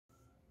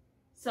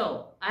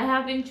So I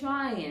have been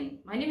trying.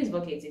 My name is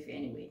Boketif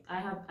anyway. I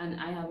have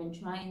been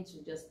trying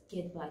to just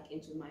get back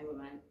into my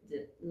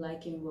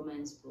liking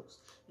romance books,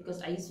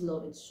 because I used to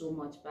love it so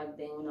much back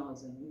then when I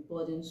was in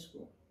boarding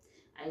school.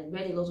 I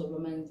read a lot of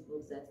romance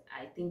books that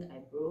I think I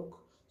broke.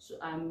 So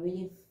I'm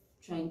really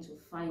trying to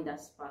find that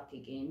spark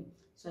again.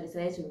 So I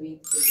decided to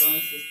read the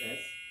Brown Sisters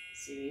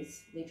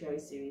series, literary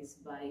series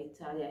by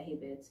Talia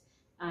Hibbert,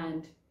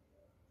 and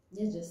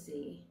let's just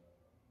say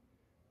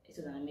it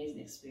was an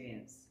amazing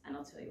experience, and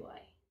I'll tell you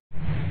why.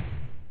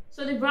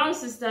 So the Brown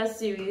Sisters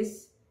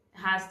series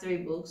has 3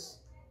 books,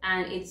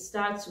 and it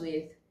starts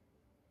with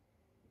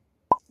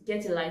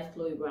Get a Life,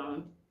 Chloe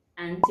Brown,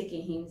 and Take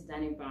a Hint,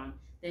 Dani Brown.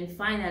 Then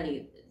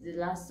finally, the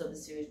last of the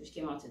series, which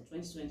came out in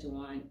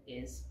 2021,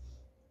 is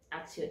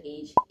Act Your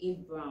Age,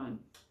 Eve Brown.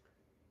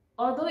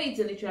 Although it's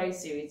a literary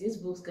series, these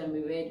books can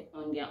be read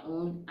on their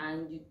own,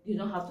 and you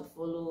don't have to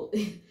follow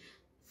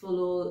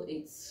follow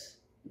it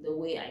the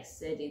way I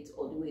said it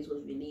or the way it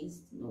was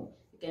released. No,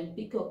 you can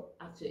pick up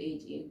Act Your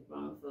Age, Eve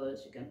Brown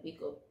first. You can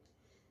pick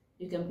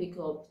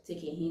up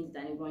Take a Hint,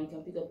 Dani Brown. You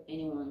can pick up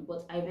anyone,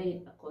 but I read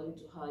it according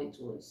to how it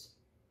was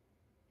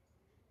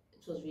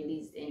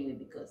released anyway,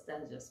 because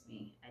that's just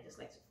me. I just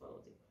like to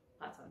follow the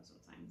pattern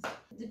sometimes.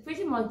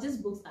 Pretty much these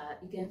books are,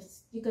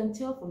 you can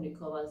tell from the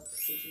covers,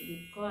 the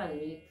cover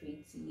is really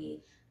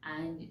pretty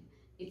and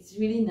it's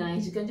really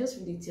nice. You can just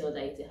really tell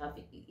that it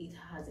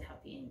has a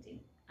happy ending,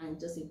 and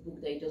just a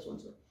book that you just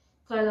want to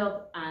curl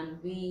up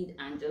and read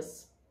and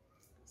just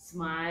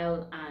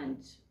smile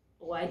and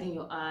widen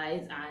your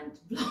eyes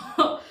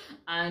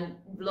and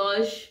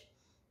blush,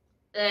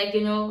 like,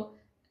 you know,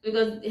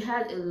 because it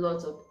had a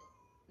lot of,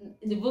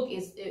 the book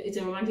it's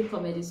a romantic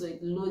comedy, so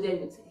it's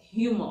loaded with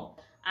humor,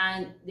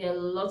 and there are a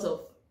lot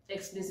of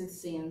explicit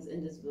scenes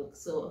in this book,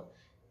 so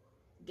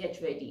get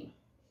ready.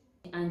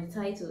 And the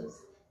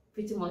titles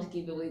pretty much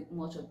give away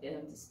much of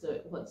the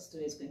story, what the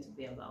story is going to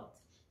be about.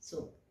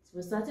 So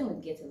we're starting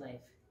with Get a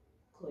Life,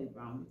 Chloe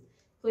Brown.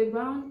 Chloe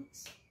Brown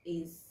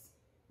is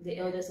the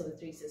eldest of the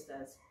 3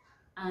 sisters,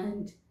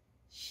 and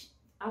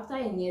after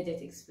a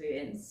near-death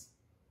experience,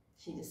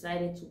 she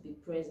decided to be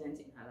present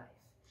in her life,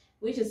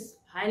 which is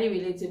highly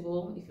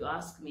relatable if you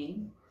ask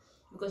me,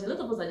 because a lot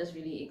of us are just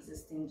really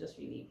existing, just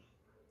really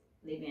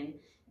living,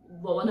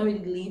 but we're not really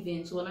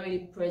living, so we're not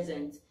really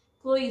present.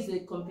 Chloe is a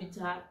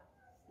computer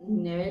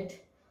nerd.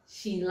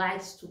 She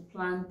likes to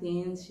plan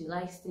things, she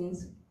likes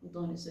things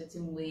done a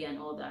certain way and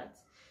all that,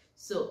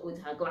 so with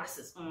her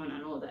glasses on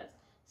and all that.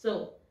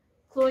 So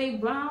Chloe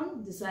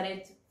Brown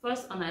decided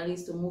first on her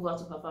list to move out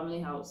of her family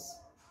house,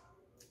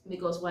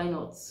 because why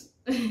not?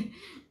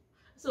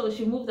 So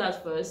she moved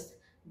out first.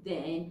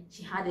 Then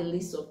she had a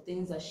list of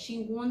things that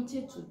she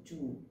wanted to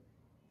do.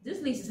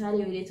 This list is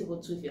highly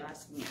relatable too, if you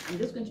ask me. I'm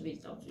just going to read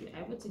it out to you.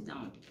 I wrote it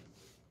down.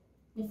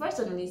 The first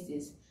on the list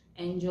is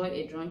enjoy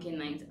a drunken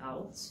night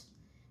out,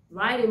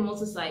 ride a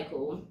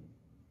motorcycle,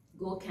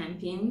 go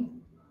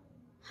camping,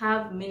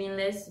 have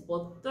meaningless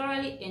but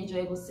thoroughly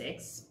enjoyable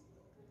sex,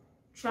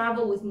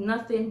 travel with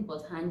nothing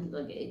but hand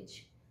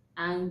luggage,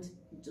 and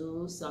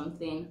do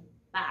something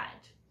bad.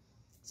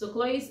 So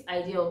Chloe's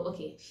idea of,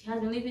 okay, she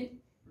has been living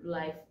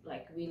life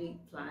like really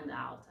planned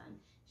out, and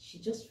she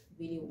just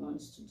really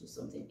wants to do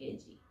something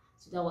edgy.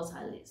 So that was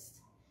her list.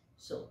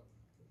 So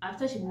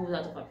after she moved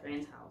out of her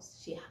parents'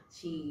 house,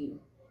 she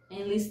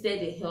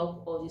enlisted the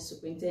help of the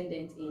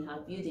superintendent in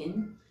her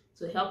building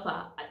to help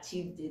her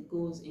achieve the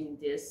goals in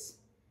this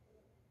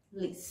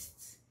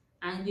list.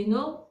 And you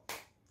know,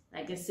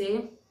 like I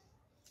say,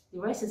 the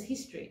rest is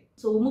history.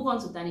 So we'll move on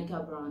to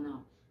Danica Brown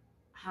now.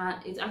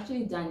 It's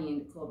actually Dani in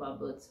the cover,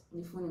 but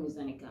the full name is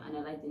Danica, and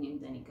I like the name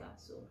Danica,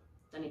 so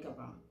Danica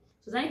Brown.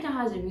 So Danica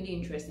has a really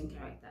interesting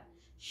character.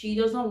 She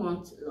does not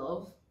want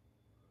love.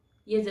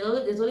 Yes,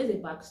 there's always a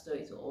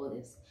backstory to all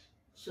this.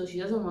 So she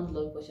doesn't want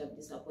love because she has been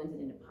disappointed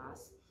in the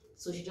past.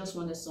 So she just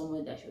wanted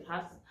someone that she would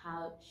have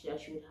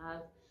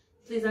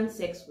pleasant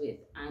sex with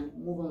and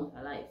move on with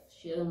her life.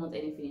 She doesn't want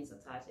any feelings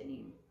attached,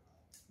 any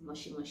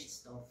mushy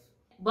stuff.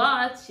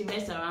 But she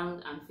messed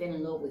around and fell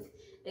in love with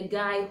a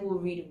guy who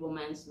read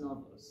romance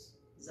novels,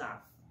 Zaf.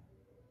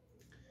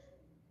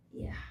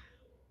 Yeah.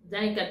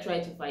 Danica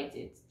tried to fight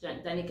it.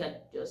 Danica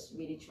just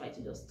really tried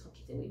to just tuck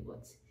it away,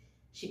 but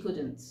she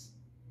couldn't.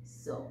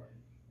 So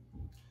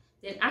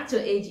then Act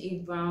Your Age,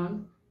 Eve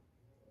Brown.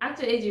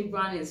 Act Your Age, Eve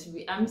Brown is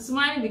I'm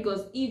smiling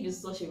because Eve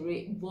is such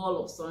a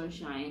ball of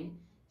sunshine.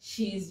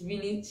 She's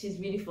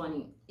really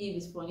funny. Eve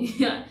is funny.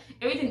 Yeah,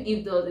 everything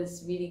Eve does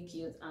is really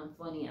cute and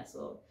funny as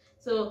well.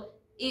 So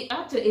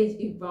Act Your Age,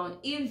 Eve Brown.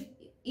 Eve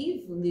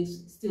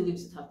still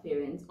lives with her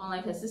parents,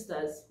 unlike her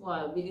sisters who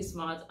are really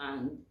smart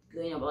and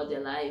going about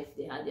their life.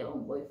 They had their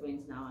own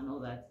boyfriends now and all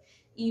that.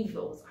 Eve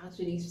was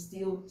actually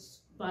still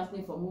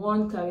battling from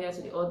one career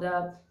to the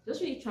other,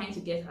 just really trying to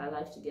get her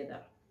life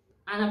together.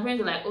 And her parents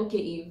were like, okay,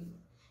 Eve,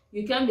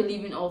 you can't be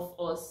living off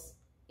us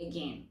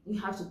again. You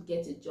have to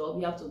get a job.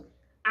 You have to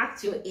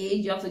act your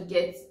age. You have to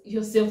get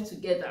yourself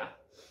together.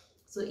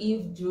 So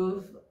Eve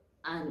drove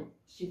and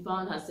she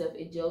found herself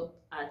a job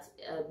at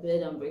a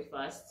bed and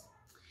breakfast.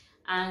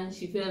 and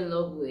she fell in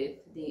love with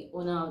the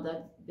owner of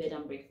that bed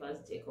and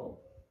breakfast, Jacob.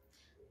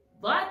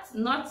 But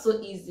not so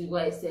easy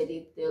why I said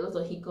it. There are a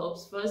lot of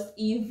hiccups. First,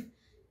 Eve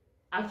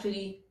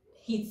actually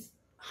hit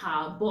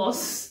her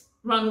boss,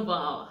 ran over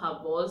her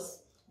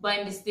boss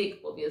by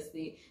mistake,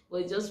 obviously,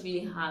 but just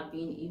really her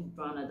being Eve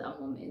Brown at that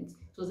moment.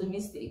 It was a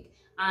mistake,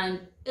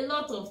 and a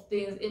lot of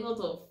things, a lot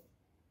of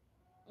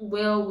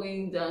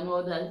whirlwind and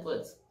all that,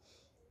 but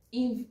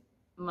Eve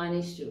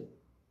managed to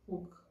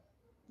hook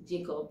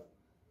Jacob,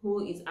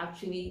 who is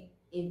actually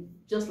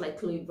just like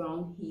Chloe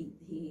Brown.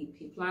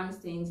 He plans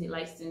things, he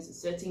likes things a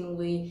certain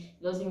way,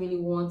 he doesn't really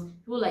want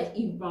people like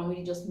Eve Brown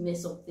really just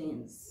mess up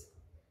things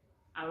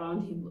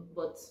around him,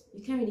 but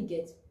you can't really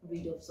get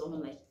rid of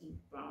someone like Eve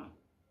Brown,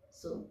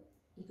 so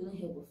he couldn't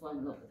help but fall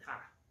in love with her.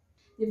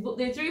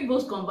 The three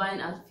books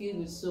combined are filled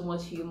with so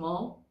much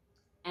humor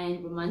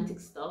and romantic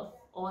stuff.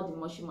 All the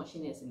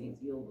mushiness in it,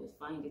 you will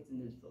find it in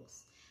these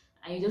books,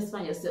 and you just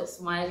find yourself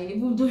smiling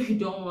even though you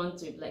don't want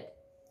to, like,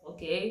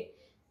 okay,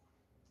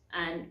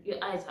 and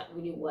your eyes are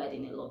really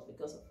widen a lot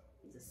because of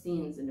the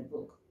scenes in the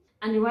book.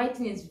 And the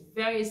writing is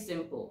very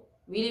simple,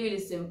 really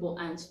simple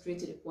and straight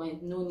to the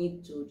point. No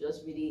need to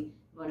just really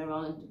run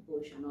around the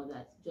bush and all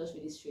that, just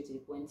really straight to the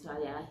point.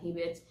 Talia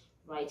Hibbert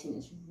writing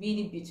is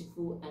really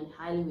beautiful and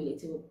highly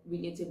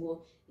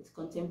relatable. It's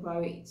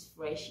contemporary, it's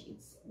fresh,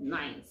 it's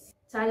nice.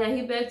 Talia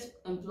Hibbert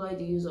employed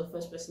the use of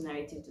first-person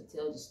narrative to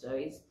tell the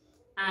stories,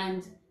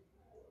 and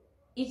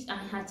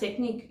her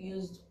technique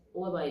used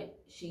whereby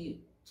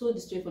she told the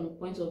story from the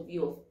point of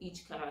view of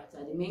each character,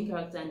 the main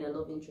character and their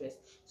love interest.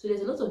 So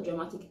there's a lot of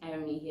dramatic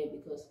irony here,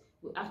 because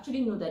we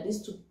actually know that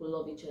these two people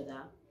love each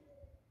other,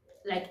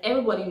 like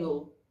everybody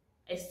know,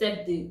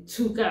 except the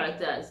two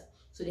characters.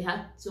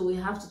 So we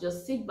have to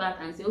just sit back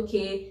and say,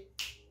 okay,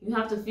 you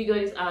have to figure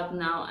this out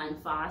now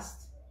and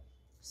fast.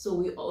 So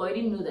we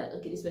already know that,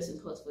 okay, this person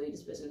is hot for you,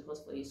 this person is hot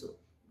for you. So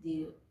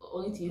the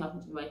only thing you have to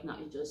do right now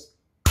is just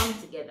come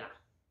together.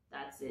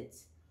 That's it.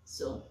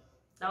 So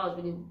that was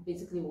really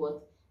basically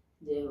what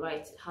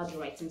how the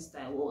writing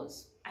style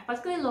was. I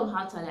particularly love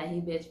how Talia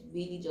Hibbert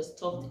really just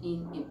tucked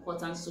in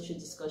important social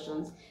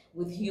discussions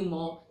with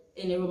humor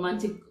in a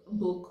romantic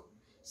book.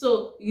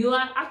 So you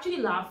are actually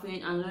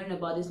laughing and learning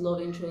about this love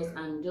interest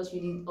and just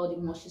reading all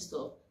the mushy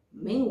stuff.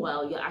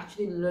 Meanwhile, you're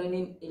actually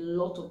learning a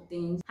lot of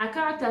things. Her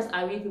characters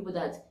are really people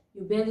that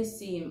you barely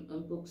see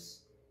in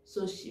books.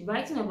 So she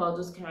writing about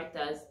those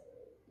characters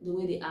the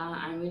way they are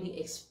and really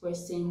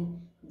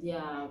expressing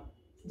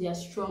their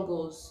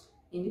struggles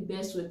in the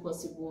best way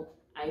possible.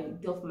 I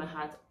doff my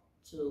hat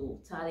to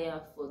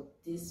Talia for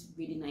this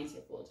really nice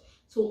effort.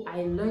 So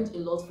I learned a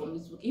lot from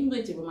this book. Even though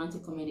it's a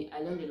romantic comedy, I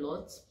learned a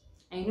lot.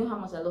 And you know how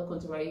much I love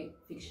contemporary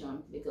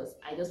fiction, because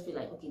I just feel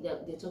like, okay,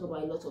 they talk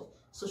about a lot of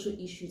social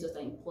issues that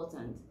are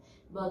important.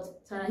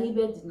 But Talia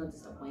Hibbert did not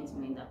disappoint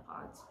me in that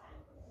part.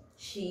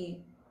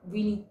 She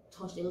really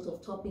touched a lot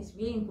of topics,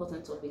 really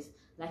important topics.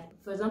 Like,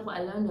 for example, I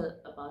learned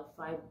about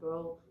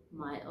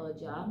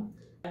fibromyalgia.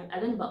 I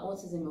learned about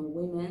autism in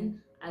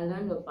women. I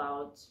learned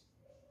about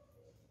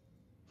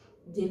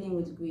dealing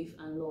with grief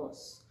and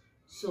loss.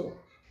 So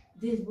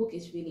this book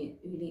is really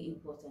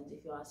important,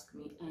 if you ask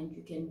me, and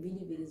you can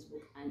really read this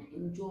book and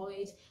enjoy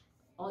it.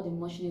 All the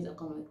mushiness that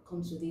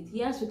comes with it.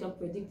 Yes, we can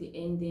predict the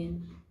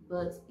ending,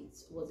 but it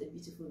was a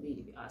beautiful read,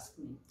 if you ask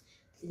me.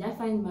 Did I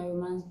find my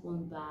romance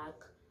bond back?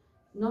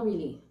 Not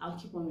really. I'll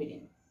keep on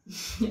reading.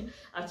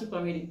 I'll keep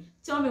on reading.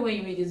 Tell me when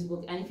you read this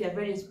book, and if you have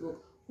read this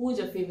book, who is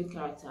your favorite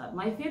character?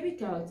 My favorite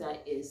character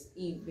is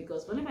Eve,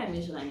 because whenever I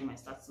mention her name, I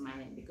start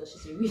smiling, because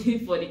she's a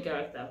really funny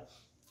character.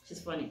 She's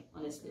funny,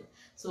 honestly.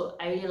 So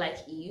I really like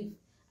Eve.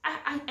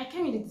 I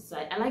can't really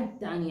decide. I like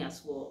Dani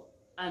as well,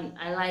 and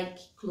I like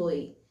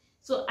Chloe.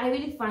 So I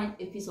really find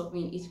a piece of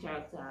me in each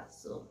character.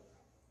 So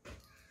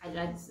I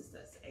like the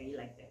sisters. I really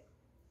like them.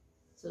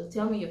 So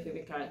tell me your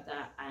favorite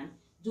character, and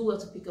do well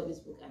to pick up this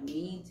book and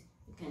read.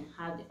 You can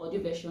have the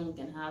audio version, you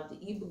can have the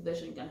ebook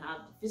version, you can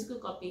have the physical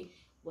copy,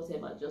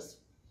 whatever. Just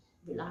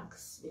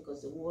relax,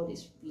 because the world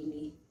is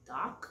really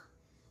dark.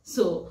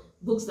 So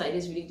books like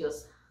this really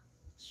just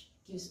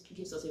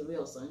gives us a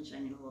real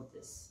sunshine in all of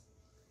this.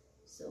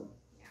 So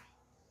yeah,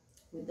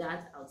 with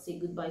that, I'll say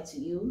goodbye to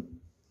you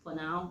for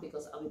now,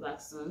 because I'll be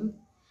back soon.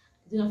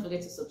 Do not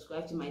forget to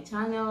subscribe to my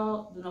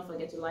channel. Do not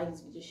forget to like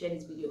this video, share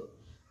this video,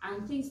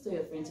 and please tell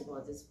your friends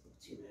about this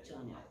booktube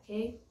channel.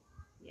 Okay,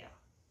 yeah,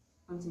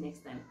 until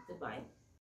next time, goodbye.